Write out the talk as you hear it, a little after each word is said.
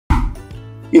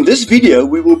In this video,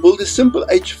 we will build a simple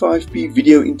H5P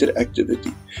video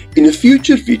interactivity. In a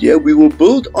future video, we will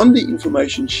build on the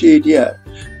information shared here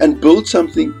and build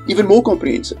something even more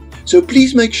comprehensive. So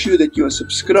please make sure that you are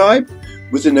subscribed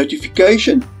with a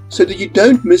notification so that you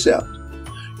don't miss out.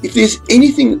 If there's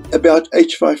anything about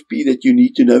H5P that you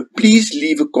need to know, please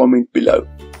leave a comment below.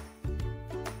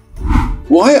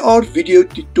 Why are video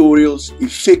tutorials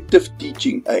effective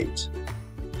teaching aids?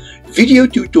 Video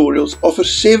tutorials offer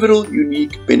several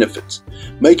unique benefits,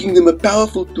 making them a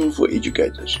powerful tool for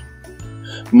educators.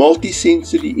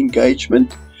 Multisensory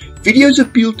engagement. Videos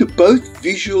appeal to both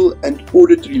visual and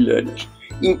auditory learners,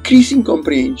 increasing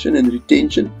comprehension and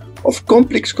retention of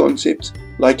complex concepts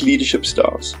like leadership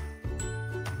styles.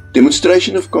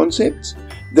 Demonstration of concepts.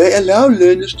 They allow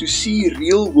learners to see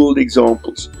real-world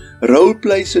examples,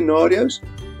 role-play scenarios,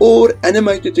 or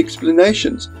animated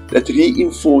explanations that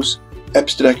reinforce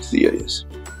abstract theories.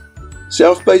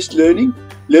 Self-paced learning.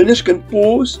 Learners can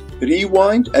pause,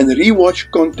 rewind, and rewatch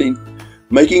content,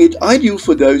 making it ideal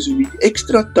for those who need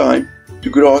extra time to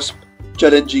grasp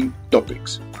challenging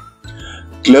topics.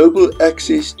 Global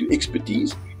access to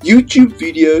expertise. YouTube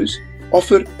videos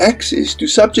offer access to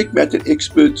subject matter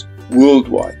experts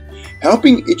worldwide,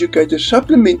 helping educators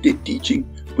supplement their teaching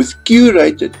with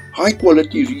curated,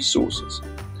 high-quality resources.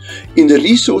 In the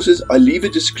resources, I leave a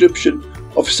description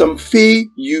of some fair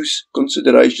use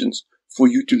considerations for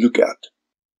you to look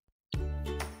at.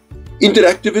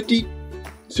 Interactivity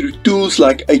through tools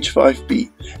like H5P.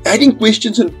 Adding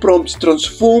questions and prompts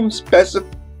transforms passive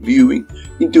viewing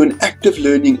into an active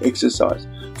learning exercise,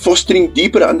 fostering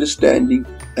deeper understanding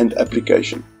and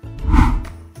application.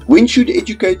 When should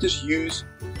educators use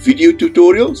video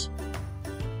tutorials?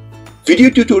 Video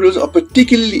tutorials are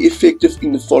particularly effective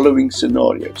in the following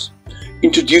scenarios.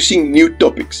 Introducing new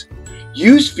topics.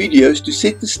 Use videos to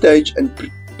set the stage and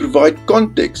provide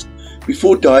context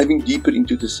before diving deeper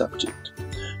into the subject.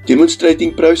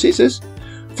 Demonstrating processes.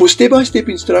 For step-by-step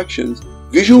instructions,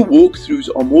 visual walkthroughs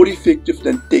are more effective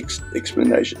than text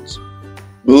explanations.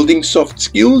 Building soft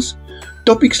skills.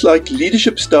 Topics like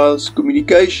leadership styles,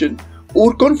 communication,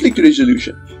 or conflict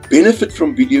resolution benefit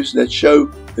from videos that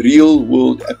show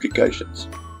real-world applications.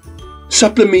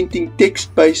 Supplementing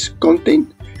text-based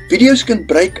content. Videos can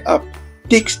break up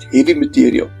text-heavy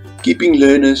material, keeping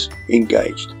learners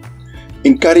engaged.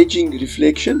 Encouraging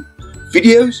reflection.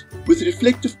 Videos with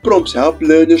reflective prompts help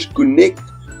learners connect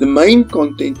the main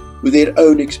content with their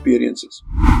own experiences.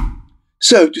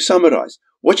 So, to summarize,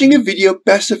 watching a video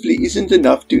passively isn't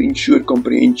enough to ensure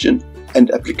comprehension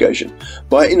and application.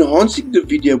 By enhancing the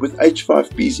video with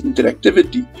H5P's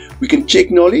interactivity, we can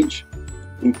check knowledge,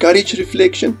 encourage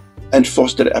reflection, and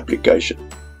foster application.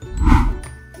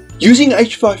 Using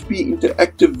H5P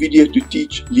interactive video to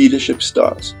teach leadership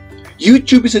styles.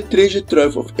 YouTube is a treasure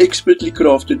trove of expertly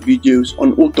crafted videos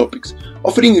on all topics,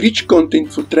 offering rich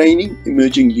content for training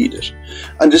emerging leaders.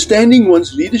 Understanding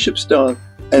one's leadership style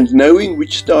and knowing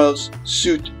which styles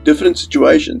suit different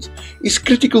situations is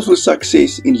critical for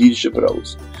success in leadership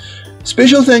roles.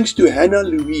 Special thanks to Hannah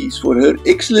Louise for her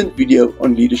excellent video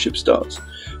on leadership styles,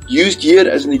 used here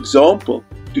as an example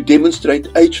to demonstrate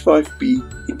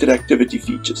H5P interactivity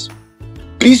features.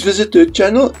 Please visit her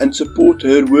channel and support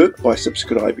her work by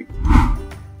subscribing.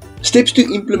 Steps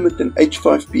to implement an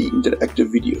H5P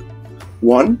interactive video.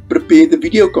 1. Prepare the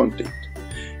video content.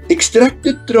 Extract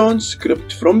the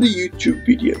transcript from the YouTube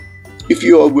video, if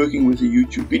you are working with a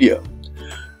YouTube video,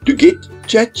 to get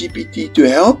ChatGPT to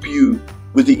help you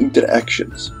with the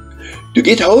interactions. To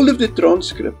get hold of the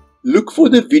transcript, look for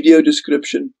the video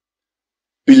description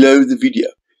below the video.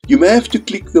 You may have to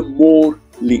click the More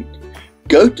link.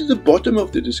 Go to the bottom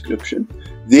of the description.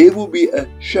 There will be a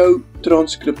Show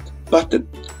Transcript button.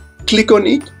 Click on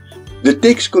it. The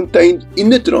text contained in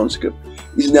the transcript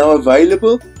is now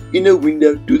available in a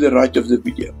window to the right of the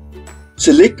video.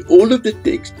 Select all of the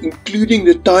text, including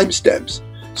the timestamps,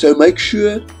 so make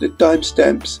sure the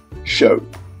timestamps show.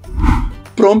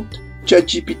 Prompt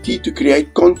ChatGPT to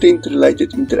create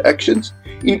content-related interactions,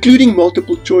 including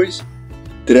multiple choice.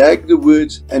 Drag the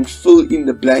words and fill in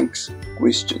the blanks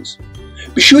questions.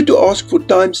 Be sure to ask for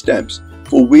timestamps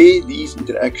for where these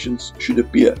interactions should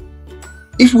appear.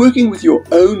 If working with your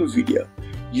own video,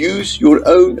 use your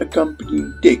own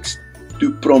accompanying text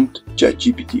to prompt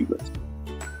ChatGPT with.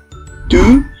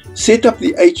 2. Set up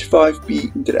the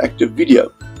H5P interactive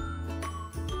video.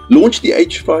 Launch the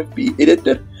H5P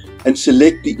editor and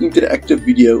select the interactive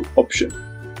video option.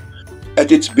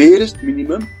 At its barest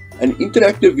minimum, an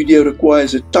interactive video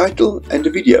requires a title and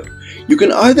a video. You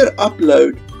can either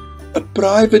upload a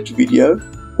private video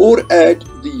or add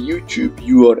the YouTube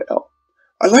URL.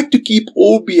 I like to keep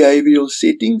all behavioral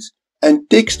settings and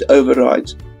text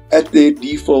overrides at their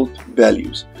default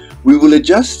values. We will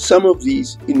adjust some of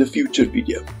these in the future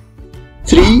video.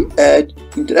 3. Add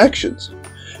interactions.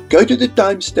 Go to the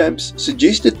timestamps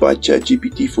suggested by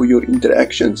ChatGPT for your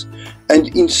interactions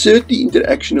and insert the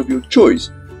interaction of your choice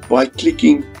by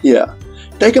clicking here.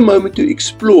 Take a moment to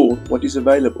explore what is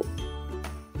available.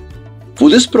 For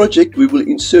this project, we will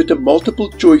insert a multiple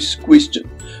choice question.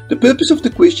 The purpose of the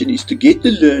question is to get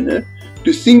the learner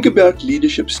to think about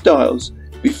leadership styles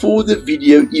before the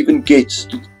video even gets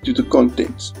to the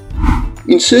contents.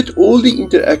 Insert all the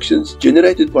interactions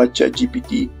generated by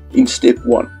ChatGPT in step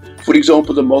 1. For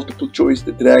example, the multiple choice,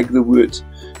 the drag the words,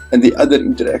 and the other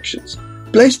interactions.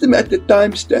 Place them at the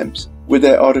timestamps where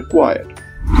they are required.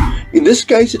 In this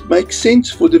case, it makes sense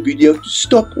for the video to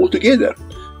stop altogether.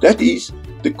 That is,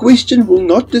 the question will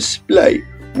not display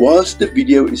whilst the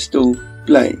video is still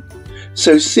playing.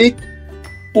 So set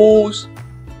pause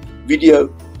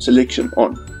video selection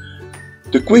on.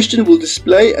 The question will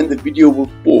display and the video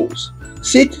will pause.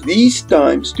 Set these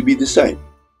times to be the same.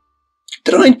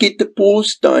 Try and get the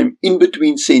pause time in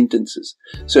between sentences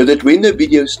so that when the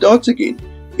video starts again,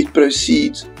 it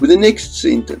proceeds with the next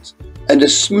sentence and a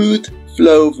smooth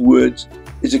flow of words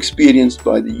is experienced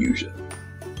by the user.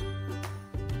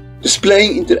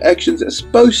 Displaying interactions as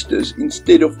posters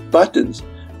instead of buttons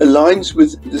aligns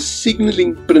with the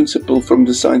signaling principle from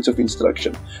the science of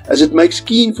instruction, as it makes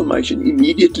key information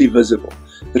immediately visible,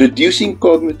 reducing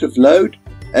cognitive load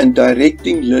and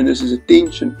directing learners'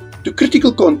 attention to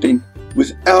critical content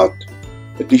without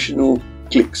additional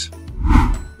clicks.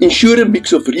 Ensure a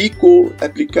mix of recall,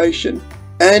 application,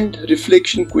 and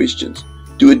reflection questions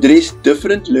to address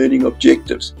different learning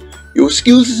objectives. Your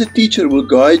skills as a teacher will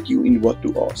guide you in what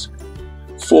to ask.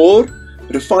 4.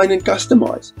 Refine and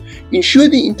customize. Ensure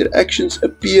the interactions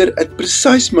appear at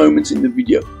precise moments in the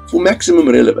video for maximum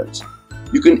relevance.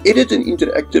 You can edit an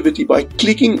interactivity by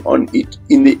clicking on it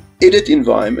in the edit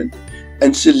environment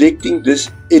and selecting this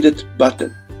edit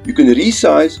button. You can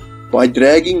resize by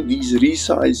dragging these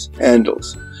resize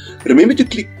handles. Remember to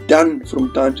click done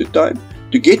from time to time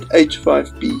to get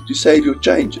H5P to save your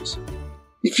changes.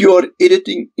 If you are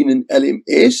editing in an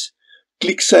LMS,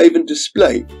 click Save and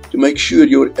Display to make sure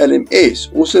your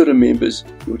LMS also remembers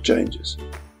your changes.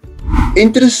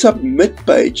 Enter a submit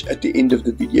page at the end of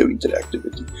the video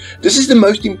interactivity. This is the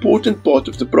most important part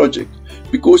of the project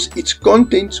because its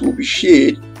contents will be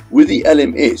shared with the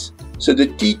LMS, so the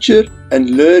teacher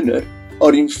and learner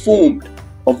are informed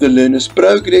of the learner's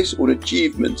progress or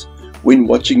achievements when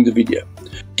watching the video.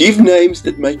 Give names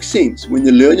that make sense. When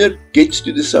the learner gets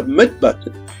to the submit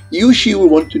button, he or she will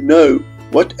want to know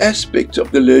what aspects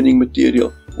of the learning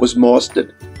material was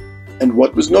mastered and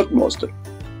what was not mastered.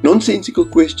 Nonsensical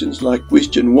questions like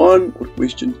question 1 or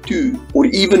question 2, or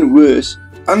even worse,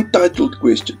 untitled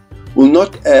question, will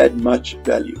not add much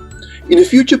value. In a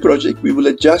future project, we will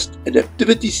adjust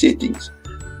adaptivity settings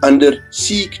under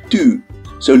Seek 2,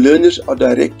 so learners are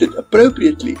directed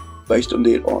appropriately based on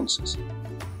their answers.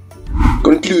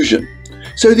 Conclusion.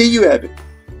 So there you have it,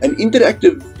 an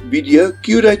interactive video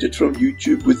curated from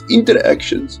YouTube with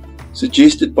interactions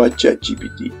suggested by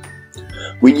ChatGPT.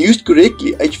 When used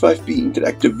correctly, H5P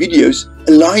interactive videos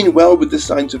align well with the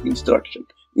science of instruction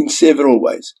in several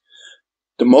ways.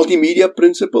 The multimedia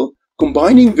principle,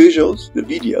 combining visuals, the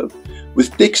video,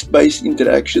 with text-based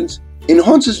interactions,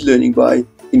 enhances learning by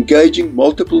engaging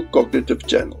multiple cognitive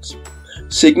channels.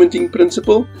 Segmenting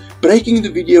principle, breaking the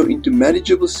video into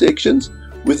manageable sections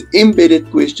with embedded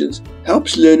questions,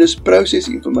 helps learners process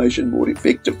information more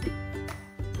effectively.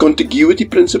 Contiguity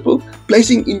principle,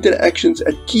 placing interactions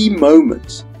at key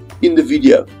moments in the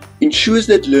video, ensures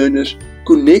that learners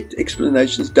connect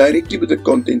explanations directly with the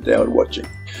content they are watching.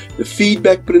 The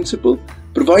feedback principle,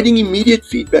 providing immediate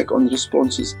feedback on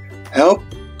responses, help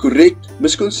correct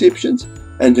misconceptions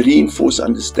and reinforce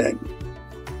understanding.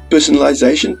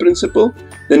 Personalization principle,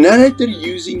 the narrator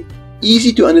using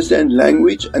easy to understand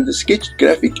language and the sketched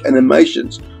graphic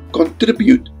animations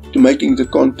contribute to making the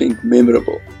content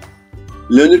memorable.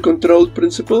 Learner controlled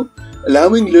principle,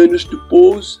 allowing learners to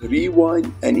pause,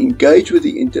 rewind and engage with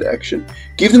the interaction,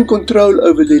 give them control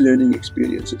over their learning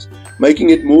experiences,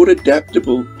 making it more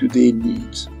adaptable to their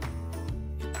needs.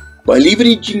 By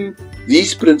leveraging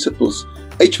these principles,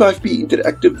 H5P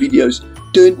interactive videos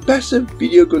turn passive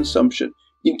video consumption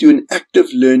into an active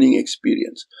learning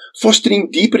experience, fostering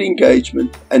deeper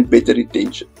engagement and better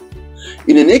retention.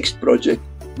 In the next project,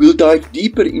 we'll dive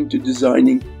deeper into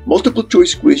designing multiple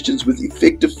choice questions with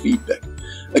effective feedback,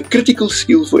 a critical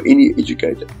skill for any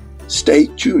educator. Stay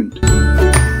tuned.